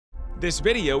This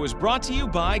video is brought to you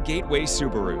by Gateway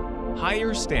Subaru.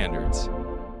 Higher standards.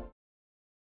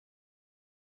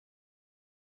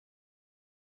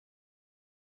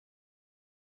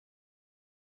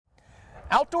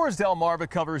 Outdoors Delmarva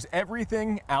covers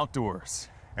everything outdoors,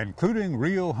 including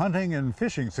real hunting and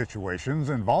fishing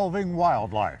situations involving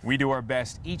wildlife. We do our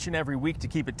best each and every week to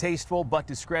keep it tasteful, but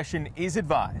discretion is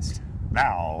advised.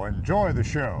 Now, enjoy the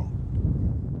show.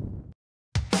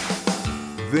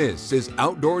 This is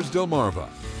Outdoors Delmarva,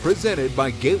 presented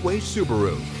by Gateway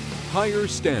Subaru. Higher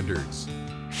standards.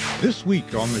 This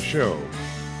week on the show,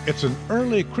 it's an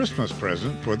early Christmas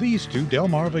present for these two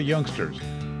Delmarva youngsters.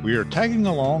 We are tagging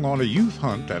along on a youth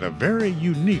hunt at a very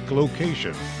unique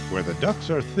location where the ducks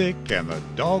are thick and the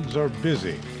dogs are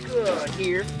busy.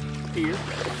 Here.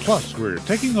 Plus, we're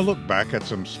taking a look back at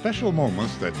some special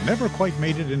moments that never quite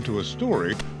made it into a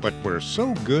story, but were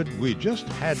so good we just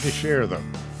had to share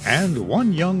them. And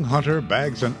one young hunter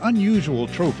bags an unusual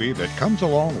trophy that comes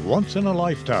along once in a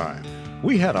lifetime.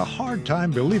 We had a hard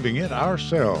time believing it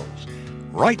ourselves.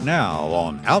 Right now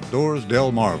on Outdoors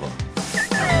Delmarva.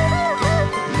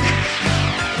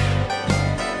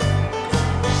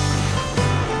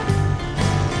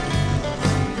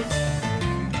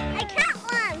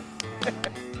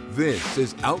 This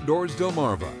is Outdoors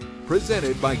Delmarva,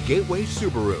 presented by Gateway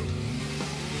Subaru.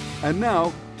 And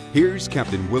now, here's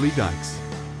Captain Willie Dykes.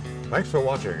 Thanks for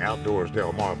watching Outdoors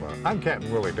Delmarva. I'm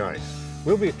Captain Willie Dykes.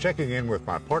 We'll be checking in with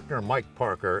my partner Mike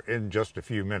Parker in just a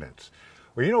few minutes.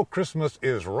 Well, you know, Christmas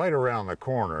is right around the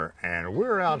corner, and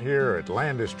we're out here at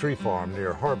Landis Tree Farm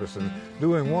near Harbison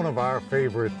doing one of our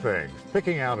favorite things,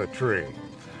 picking out a tree.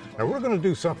 Now, we're going to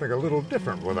do something a little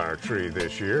different with our tree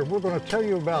this year. We're going to tell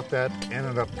you about that in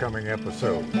an upcoming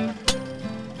episode.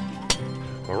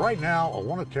 But right now, I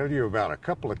want to tell you about a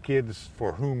couple of kids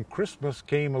for whom Christmas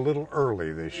came a little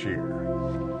early this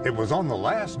year. It was on the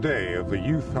last day of the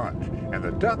youth hunt, and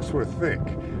the ducks were thick.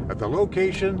 At the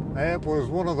location, that was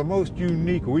one of the most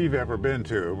unique we've ever been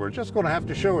to. We're just going to have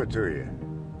to show it to you.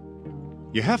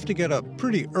 You have to get up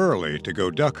pretty early to go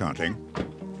duck hunting.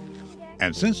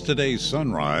 And since today's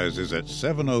sunrise is at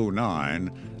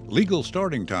 7:09, legal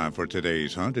starting time for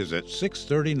today's hunt is at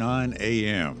 6:39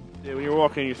 a.m. Yeah, when you're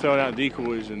walking, you're throwing out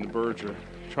decoys and the birds are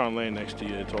trying to land next to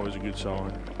you. It's always a good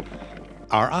sign.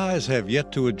 Our eyes have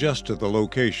yet to adjust to the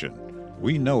location.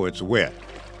 We know it's wet.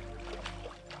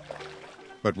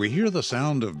 But we hear the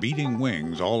sound of beating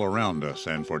wings all around us,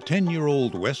 and for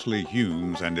 10-year-old Wesley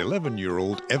Humes and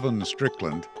 11-year-old Evan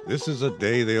Strickland, this is a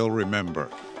day they'll remember.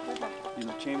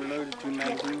 Chamber loaded, 2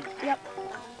 magazines? Yep.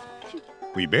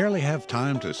 We barely have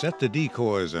time to set the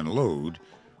decoys and load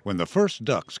when the first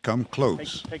ducks come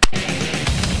close.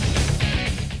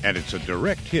 And it's a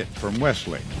direct hit from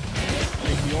Wesley.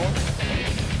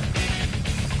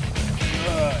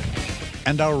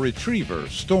 And our retriever,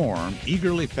 Storm,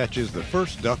 eagerly fetches the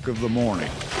first duck of the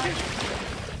morning.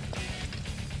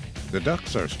 The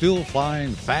ducks are still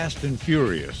flying fast and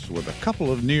furious with a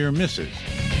couple of near misses.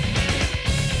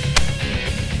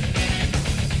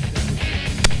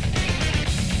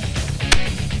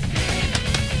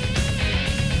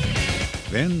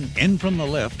 Then, in from the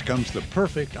left comes the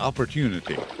perfect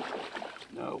opportunity.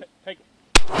 No. Take it.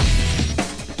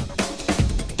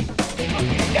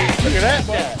 Look at that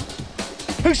guy.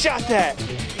 Who shot that?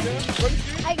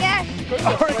 I guess.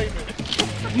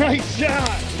 Nice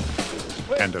shot.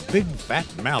 And a big fat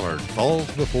mallard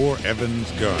falls before Evan's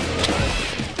gun.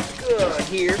 Good.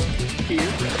 Here.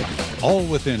 All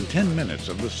within 10 minutes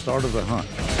of the start of the hunt.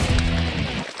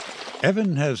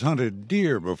 Evan has hunted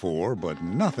deer before, but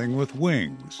nothing with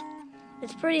wings.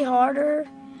 It's pretty harder.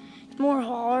 It's more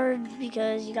hard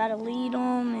because you gotta lead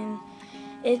them and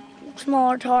it's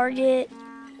smaller target.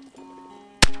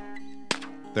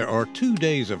 There are 2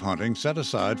 days of hunting set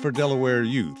aside for Delaware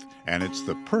youth, and it's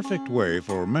the perfect way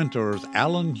for mentors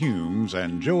Alan Humes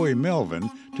and Joey Melvin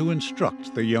to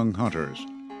instruct the young hunters.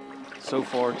 So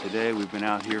far today, we've been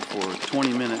out here for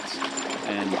 20 minutes,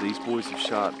 and these boys have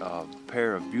shot a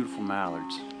pair of beautiful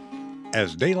mallards.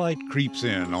 As daylight creeps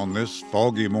in on this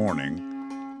foggy morning,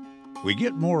 we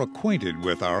get more acquainted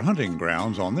with our hunting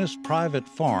grounds on this private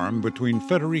farm between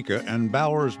Frederica and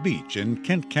Bowers Beach in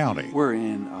Kent County. We're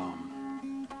in a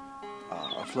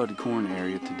flooded corn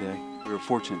area today. We were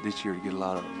fortunate this year to get a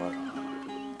lot of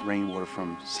rainwater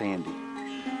from Sandy.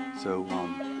 So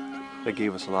that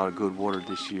gave us a lot of good water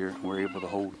this year. We're able to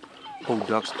hold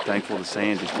ducks, thankful to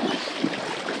Sandy.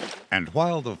 And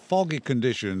while the foggy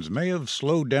conditions may have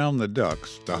slowed down the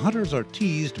ducks, the hunters are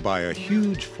teased by a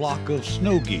huge flock of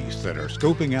snow geese that are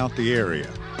scoping out the area.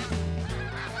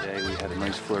 Today we had a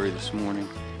nice flurry this morning,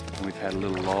 and we've had a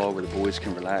little lull where the boys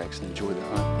can relax and enjoy the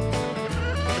hunt.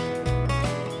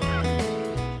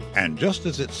 And just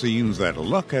as it seems that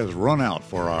luck has run out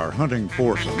for our hunting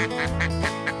foursome,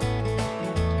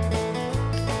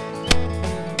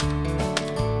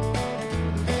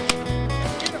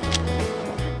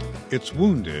 it's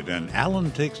wounded, and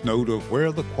Alan takes note of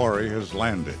where the quarry has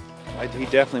landed. He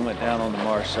definitely went down on the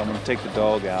marsh, so I'm going to take the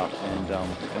dog out, and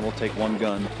we'll take one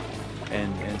gun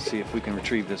and see if we can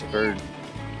retrieve this bird.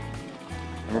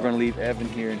 And we're going to leave Evan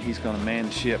here, and he's going to man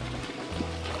the ship.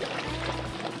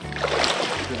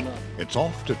 It's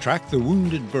off to track the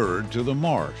wounded bird to the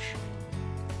marsh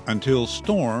until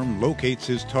Storm locates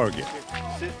his target.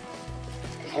 Sit.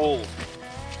 Hold.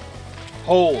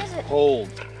 Hold.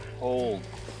 Hold. Hold.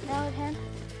 Now again.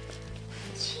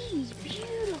 Jeez,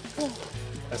 beautiful.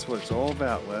 That's what it's all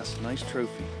about, Les. Nice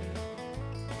trophy.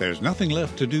 There's nothing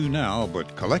left to do now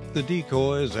but collect the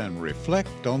decoys and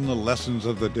reflect on the lessons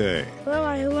of the day. Well,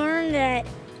 I learned that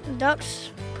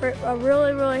ducks are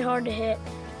really, really hard to hit.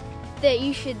 That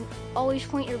you should always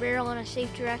point your barrel in a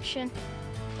safe direction.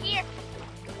 Here.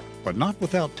 But not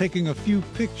without taking a few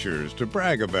pictures to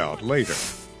brag about later.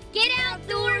 Get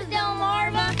outdoors,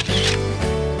 Delmarva.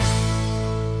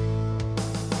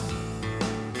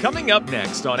 Coming up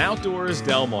next on Outdoors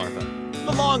Delmarva.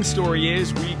 The long story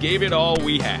is we gave it all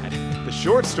we had. The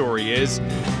short story is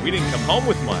we didn't come home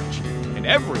with much. And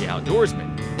every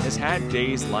outdoorsman has had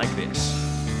days like this.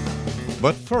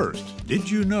 But first, did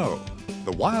you know?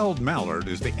 The wild mallard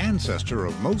is the ancestor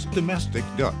of most domestic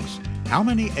ducks. How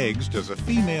many eggs does a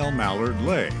female mallard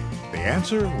lay? The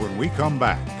answer when we come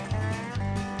back.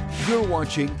 You're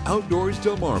watching Outdoors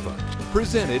Delmarva,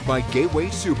 presented by Gateway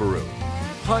Subaru.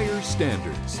 Higher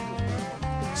standards.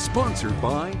 Sponsored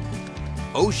by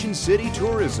Ocean City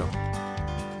Tourism.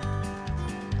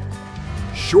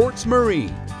 Shorts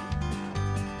Marine.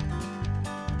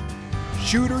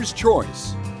 Shooter's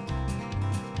Choice.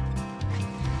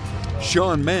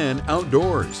 Sean Mann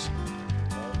Outdoors,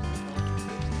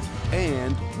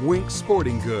 and Wink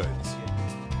Sporting Goods.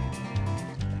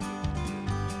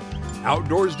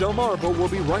 Outdoors Delmarva will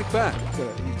be right back.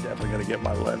 He's definitely going to get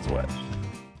my legs wet.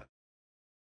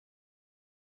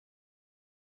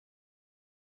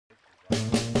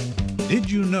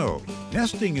 Did you know?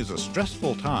 Nesting is a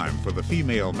stressful time for the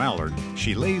female mallard.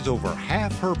 She lays over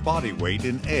half her body weight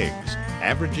in eggs,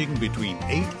 averaging between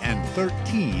 8 and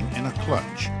 13 in a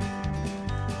clutch.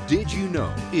 Did You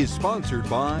Know is sponsored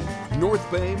by North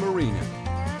Bay Marina.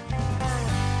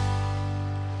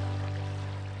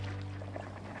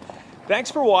 Thanks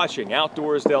for watching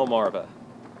Outdoors Delmarva.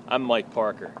 I'm Mike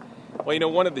Parker. Well, you know,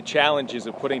 one of the challenges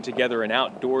of putting together an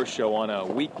outdoor show on a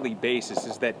weekly basis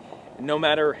is that no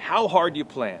matter how hard you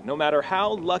plan, no matter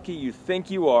how lucky you think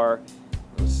you are,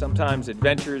 sometimes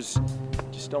adventures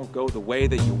just don't go the way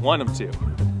that you want them to.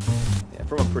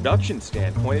 From a production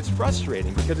standpoint, it's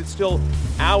frustrating because it's still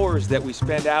hours that we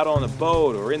spend out on a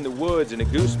boat or in the woods in a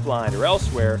goose blind or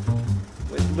elsewhere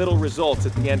with little results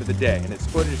at the end of the day. And it's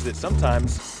footage that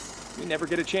sometimes we never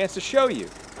get a chance to show you.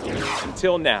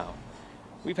 Until now.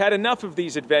 We've had enough of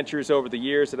these adventures over the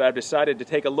years that I've decided to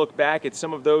take a look back at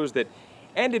some of those that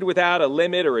ended without a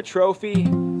limit or a trophy,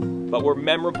 but were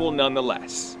memorable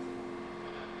nonetheless.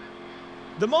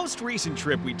 The most recent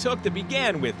trip we took that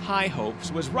began with high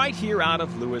hopes was right here out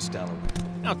of Lewis, Delaware.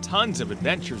 Now, tons of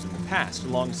adventures in the past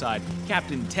alongside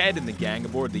Captain Ted and the gang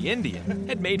aboard the Indian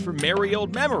had made for merry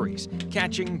old memories,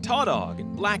 catching tautog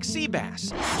and black sea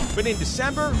bass. But in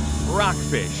December,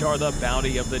 rockfish are the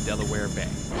bounty of the Delaware Bay.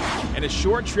 And a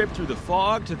short trip through the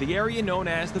fog to the area known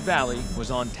as the Valley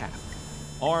was on tap.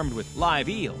 Armed with live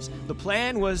eels, the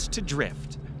plan was to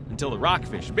drift until the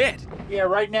rockfish bit. Yeah,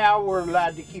 right now we're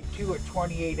allowed to keep 2 at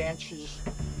 28 inches.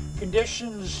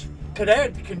 Conditions, today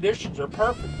the conditions are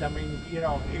perfect. I mean, you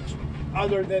know,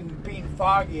 other than being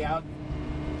foggy out.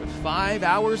 But 5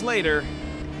 hours later,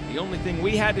 the only thing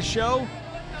we had to show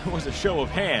was a show of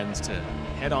hands to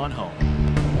head on home.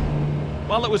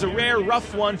 While it was a rare,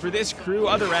 rough one for this crew,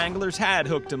 other anglers had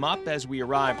hooked them up as we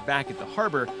arrived back at the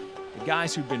harbor. The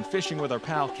guys who'd been fishing with our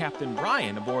pal Captain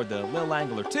Brian aboard the Lil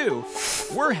Angler 2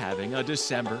 were having a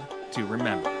December to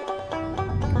remember.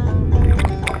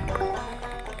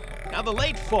 Now, the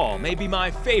late fall may be my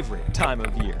favorite time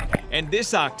of year, and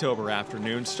this October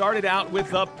afternoon started out with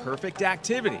the perfect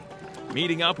activity.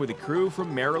 Meeting up with a crew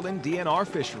from Maryland DNR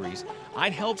Fisheries,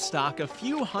 I'd helped stock a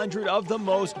few hundred of the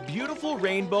most beautiful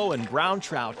rainbow and brown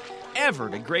trout ever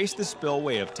to grace the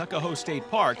spillway of Tuckahoe State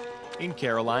Park in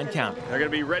Caroline County. They're going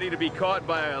to be ready to be caught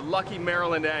by a lucky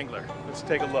Maryland angler. Let's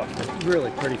take a look. Really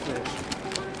pretty fish.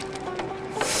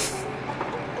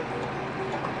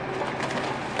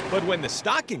 But when the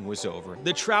stocking was over,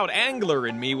 the trout angler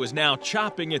in me was now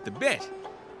chopping at the bit.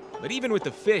 But even with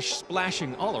the fish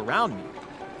splashing all around me,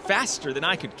 faster than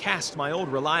I could cast my old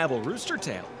reliable rooster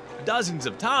tail, dozens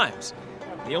of times.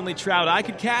 The only trout I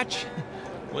could catch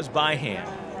was by hand,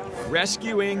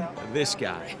 rescuing this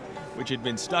guy, which had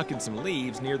been stuck in some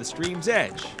leaves near the stream's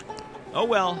edge. Oh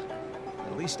well,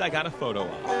 at least I got a photo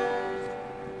of.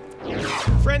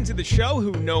 Friends of the show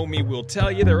who know me will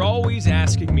tell you they're always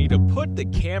asking me to put the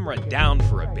camera down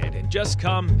for a bit and just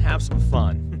come have some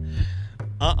fun.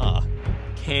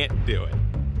 Can't do it.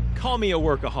 Call me a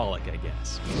workaholic, I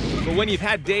guess. But when you've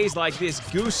had days like this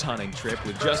goose hunting trip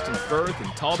with Justin Firth in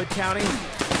Talbot County,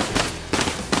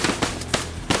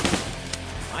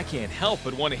 I can't help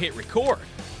but want to hit record.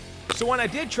 So when I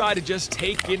did try to just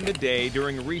take in the day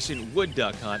during a recent wood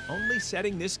duck hunt, only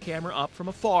setting this camera up from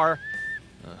afar,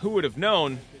 who would have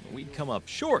known we'd come up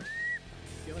short?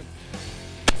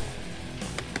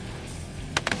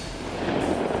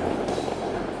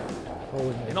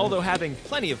 And although having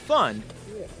plenty of fun,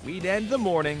 we'd end the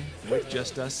morning with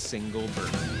just a single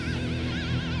bird.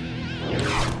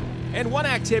 And one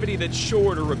activity that's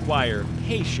sure to require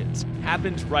patience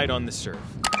happened right on the surf.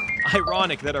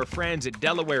 Ironic that our friends at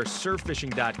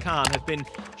DelawareSurfFishing.com have been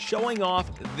showing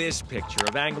off this picture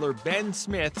of angler Ben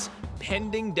Smith's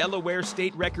pending Delaware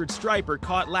State Record striper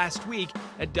caught last week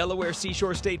at Delaware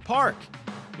Seashore State Park.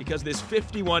 Because this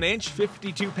 51-inch,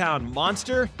 52-pound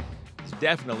monster is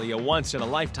definitely a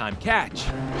once-in-a-lifetime catch.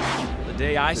 The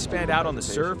day I spent out on the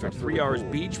surf at 3 R's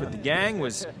Beach with the gang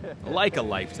was like a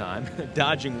lifetime,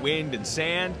 dodging wind and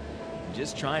sand, and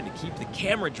just trying to keep the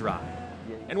camera dry.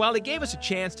 And while it gave us a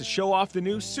chance to show off the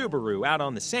new Subaru out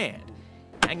on the sand,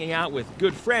 hanging out with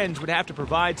good friends would have to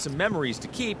provide some memories to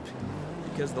keep,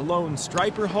 because the lone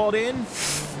striper hauled in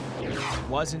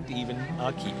wasn't even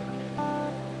a keeper.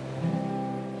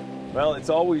 Well, it's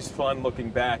always fun looking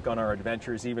back on our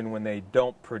adventures, even when they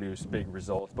don't produce big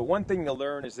results. But one thing to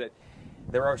learn is that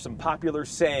there are some popular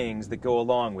sayings that go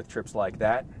along with trips like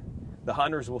that. The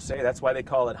hunters will say that's why they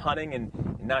call it hunting and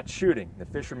not shooting. The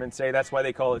fishermen say that's why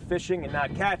they call it fishing and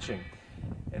not catching.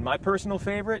 And my personal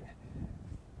favorite,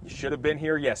 you should have been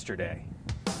here yesterday.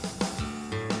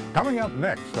 Coming up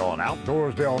next on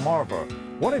Outdoors Delmarva,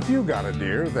 what if you got a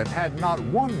deer that had not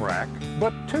one rack,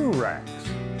 but 2 racks?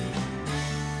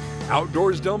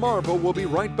 Outdoors Delmarva will be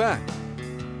right back.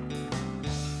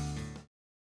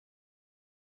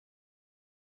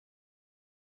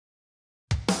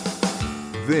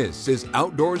 This is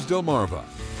Outdoors Delmarva,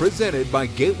 presented by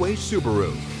Gateway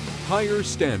Subaru. Higher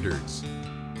standards.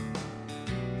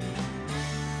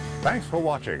 Thanks for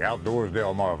watching Outdoors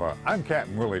Delmarva. I'm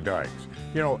Captain Willie Dykes.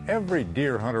 You know, every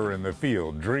deer hunter in the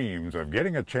field dreams of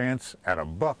getting a chance at a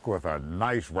buck with a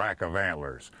nice rack of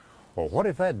antlers. Well, what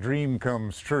if that dream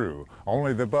comes true,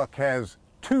 only the buck has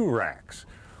 2 racks?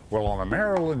 Well, on a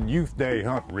Maryland Youth Day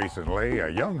hunt recently, a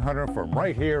young hunter from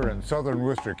right here in southern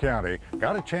Worcester County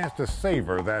got a chance to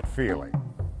savor that feeling.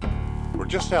 We're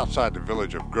just outside the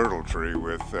village of Girdletree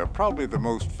with probably the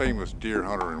most famous deer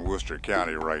hunter in Worcester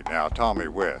County right now, Tommy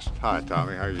West. Hi,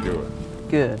 Tommy. How you doing?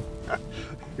 Good.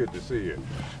 Good to see you.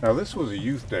 Now, this was a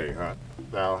Youth Day hunt.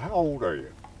 Now, how old are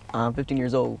you? I'm 15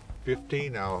 years old.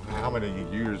 15? Now, how many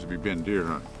years have you been deer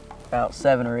hunting? About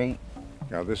 7 or 8.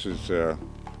 Now, this is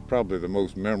probably the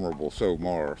most memorable so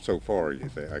far, you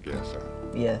think, I guess.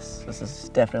 Yes, this is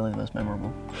definitely the most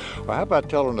memorable. Well, how about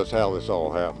telling us how this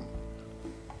all happened?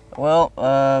 Well,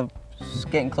 it's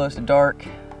getting close to dark.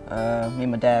 Me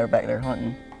and my dad were back there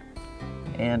hunting,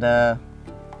 and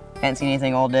hadn't seen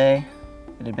anything all day.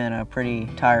 It had been a pretty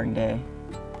tiring day,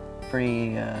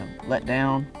 pretty let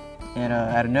down, and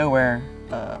out of nowhere,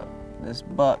 this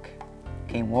buck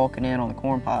came walking in on the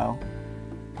corn pile,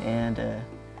 and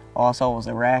all I saw was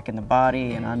a rack in the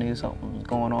body, and I knew something was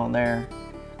going on there.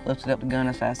 Lifted up the gun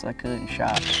as fast as I could and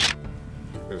shot.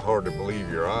 It was hard to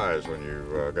believe your eyes when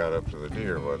you got up to the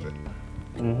deer, was it?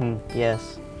 Mm-hmm,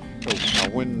 yes. So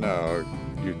now when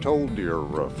you told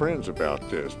your friends about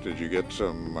this, did you get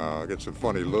some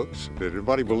funny looks? Did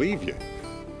anybody believe you?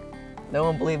 No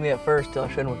one believed me at first till I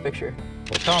showed them a picture.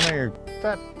 Well, Tommy,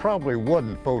 that probably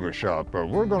wasn't Photoshop, but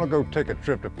we're going to go take a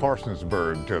trip to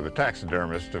Parsonsburg to the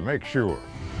taxidermist to make sure.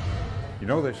 You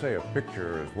know, they say a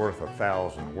picture is worth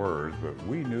 1,000 words, but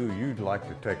we knew you'd like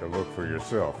to take a look for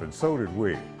yourself, and so did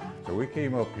we. So we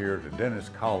came up here to Dennis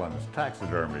Collins'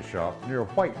 taxidermy shop near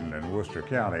Whiten in Worcester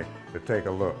County to take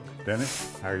a look.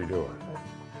 Dennis, how are you doing?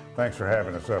 Thanks for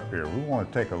having us up here. We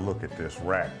want to take a look at this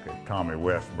rack that Tommy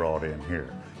West brought in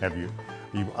here.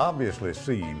 You've obviously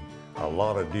seen a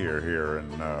lot of deer here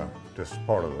in this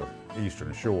part of the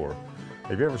eastern shore.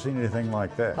 Have you ever seen anything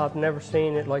like that? I've never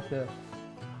seen it like this.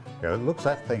 Yeah, it looks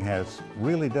that thing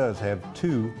really does have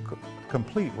 2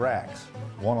 complete racks.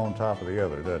 one on top of the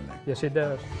other, doesn't it? Yes, it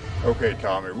does. Okay,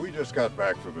 Tommy, we just got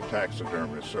back from the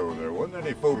taxidermist, so there wasn't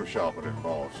any photoshopping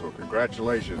involved, so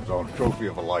congratulations on the trophy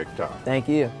of a lifetime. Thank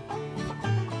you.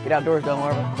 Get outdoors,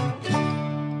 Delmarva.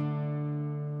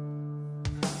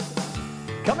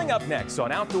 Coming up next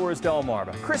on Outdoors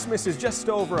Delmarva, Christmas is just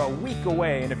over a week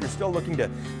away, and if you're still looking to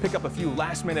pick up a few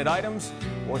last-minute items,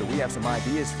 boy, do we have some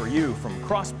ideas for you, from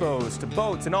crossbows to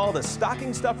boats and all the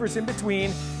stocking stuffers in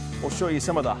between. We'll show you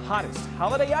some of the hottest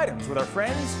holiday items with our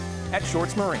friends at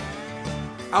Shorts Marine.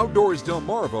 Outdoors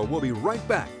Delmarva will be right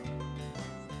back.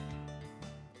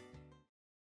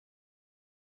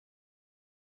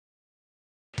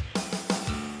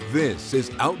 This is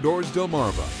Outdoors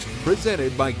Delmarva,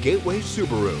 presented by Gateway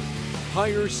Subaru.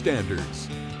 Higher standards.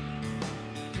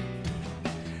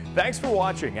 Thanks for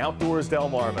watching Outdoors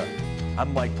Delmarva.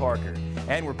 I'm Mike Parker,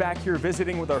 and we're back here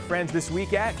visiting with our friends this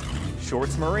week at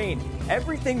Shorts Marine.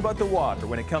 Everything but the water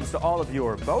when it comes to all of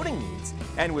your boating needs.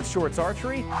 And with Shorts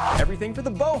Archery, everything for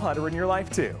the bow hunter in your life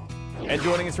too. And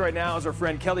joining us right now is our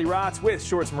friend Kelly Rotz with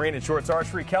Shorts Marine and Shorts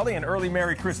Archery. Kelly, an early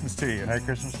Merry Christmas to you. Merry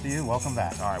Christmas to you. Welcome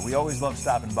back. All right, we always love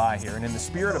stopping by here. And in the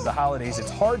spirit of the holidays, it's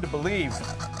hard to believe,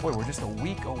 boy, we're just a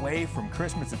week away from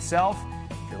Christmas itself.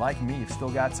 If you're like me, you've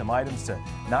still got some items to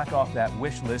knock off that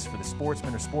wish list for the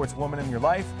sportsman or sportswoman in your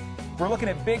life. If we're looking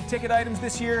at big ticket items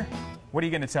this year, what are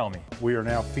you going to tell me? We are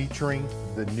now featuring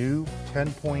the new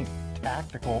 10-point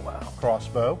tactical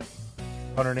crossbow.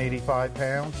 185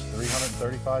 pounds,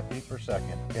 335 feet per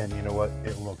second. And you know what?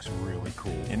 It looks really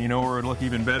cool. And you know where it'll look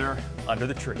even better? Under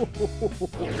the tree.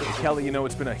 Kelly, you know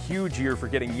it's been a huge year for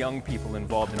getting young people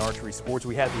involved in archery sports.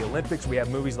 We had the Olympics, we have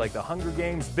movies like The Hunger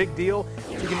Games, big deal.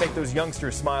 You can make those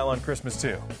youngsters smile on Christmas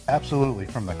too. Absolutely.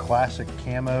 From the classic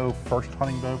camo first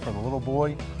hunting bow for the little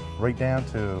boy, right down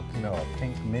to, you know, a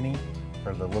pink mini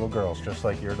for the little girls, just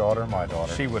like your daughter and my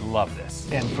daughter. She would love this.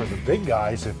 And for the big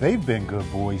guys, if they've been good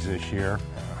boys this year,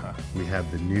 we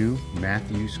have the new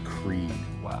Matthews Creed.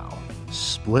 Wow.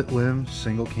 Split limb,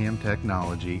 single cam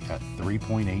technology at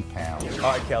 3.8 pounds. All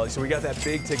right, Kelly, so we got that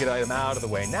big ticket item out of the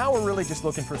way. Now we're really just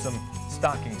looking for some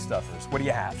stocking stuffers. What do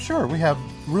you have? Sure, we have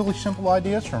really simple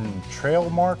ideas from trail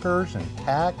markers and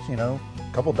tacks, you know,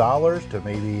 a couple dollars to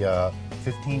maybe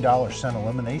 $15 scent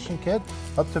elimination kit,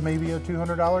 up to maybe a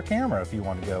 $200 camera if you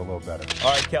want to go a little better.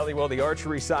 All right, Kelly, well, the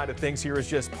archery side of things here is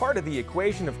just part of the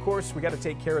equation. Of course, we got to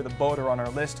take care of the boater on our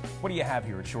list. What do you have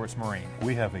here at Shorts Marine?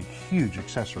 We have a huge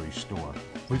accessory store.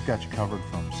 We've got you covered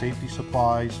from safety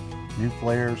supplies, new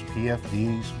flares,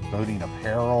 PFDs, boating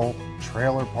apparel,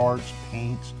 trailer parts,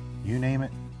 paints, you name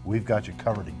it. We've got you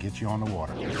covered to get you on the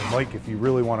water. Mike, if you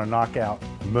really want to knock out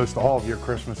most all of your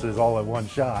Christmases all at one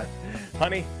shot.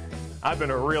 Honey, I've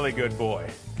been a really good boy.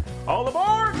 All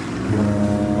aboard!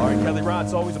 All right, Kelly Rod,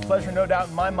 it's always a pleasure, no doubt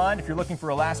in my mind. If you're looking for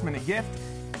a last-minute gift,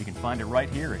 you can find it right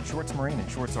here at Shorts Marine and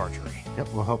Shorts Archery. Yep,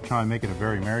 we'll help try and make it a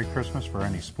very Merry Christmas for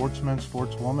any sportsman,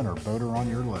 sportswoman, or boater on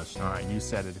your list. All right, you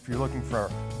said it. If you're looking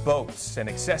for boats and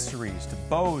accessories to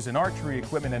bows and archery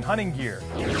equipment and hunting gear,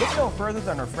 look no further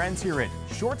than our friends here at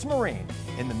Shorts Marine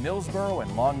in the Millsboro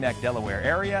and Long Neck, Delaware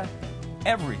area.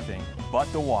 Everything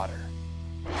but the water.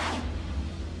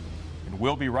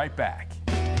 We'll be right back.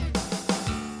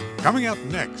 Coming up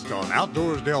next on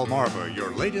Outdoors Delmarva,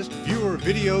 your latest viewer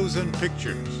videos and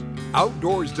pictures.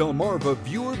 Outdoors Delmarva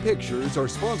viewer pictures are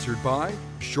sponsored by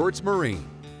Shorts Marine.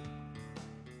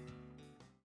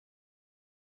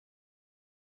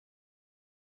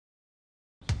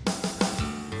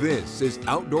 This is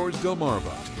Outdoors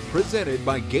Delmarva, presented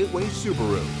by Gateway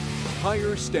Subaru.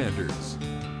 Higher standards.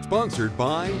 Sponsored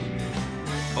by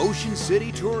Ocean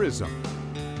City Tourism.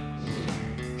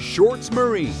 Shorts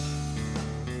Marine,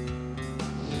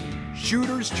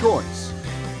 Shooter's Choice,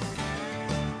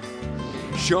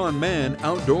 Sean Mann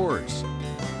Outdoors,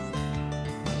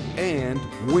 and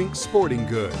Wink Sporting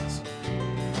Goods.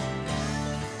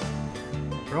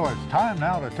 Well, it's time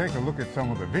now to take a look at some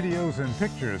of the videos and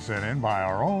pictures sent in by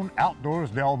our own Outdoors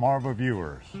Delmarva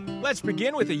viewers. Let's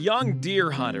begin with a young deer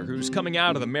hunter who's coming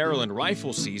out of the Maryland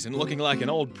rifle season looking like an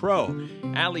old pro.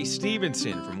 Allie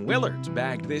Stevenson from Willards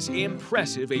bagged this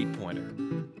impressive 8-pointer.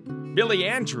 Billy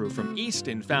Andrew from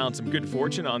Easton found some good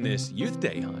fortune on this Youth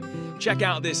Day hunt. Check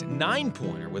out this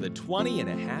 9-pointer with a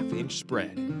 20.5-inch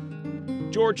spread.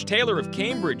 George Taylor of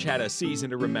Cambridge had a season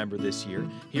to remember this year.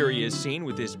 Here he is seen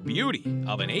with this beauty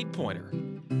of an 8-pointer.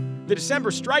 The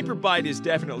December striper bite is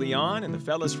definitely on, and the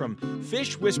fellas from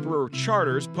Fish Whisperer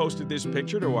Charters posted this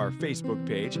picture to our Facebook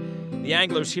page. The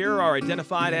anglers here are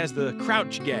identified as the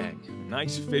Crouch Gang.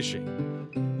 Nice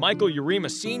fishing. Michael Urema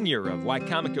Sr. of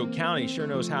Wicomico County sure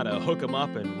knows how to hook 'em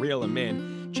up and reel 'em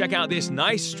in. Check out this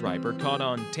nice striper caught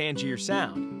on Tangier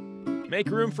Sound. Make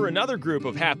room for another group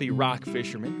of happy rock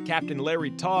fishermen. Captain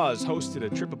Larry Tawes hosted a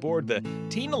trip aboard the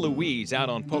Tina Louise out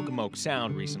on Pocomoke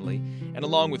Sound recently, and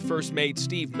along with First Mate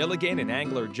Steve Milligan and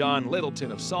angler John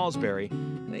Littleton of Salisbury,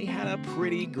 they had a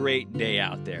pretty great day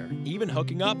out there, even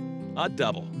hooking up a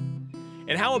double.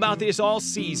 And how about this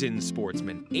all-season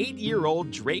sportsman, 8-year-old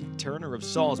Drake Turner of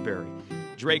Salisbury?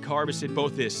 Drake harvested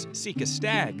both this Sika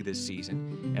stag this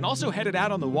season and also headed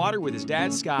out on the water with his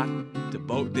dad Scott to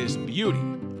boat this beauty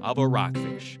of a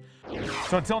rockfish.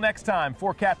 So until next time,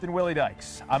 for Captain Willie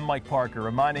Dykes, I'm Mike Parker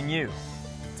reminding you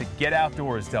to get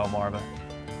outdoors, Delmarva.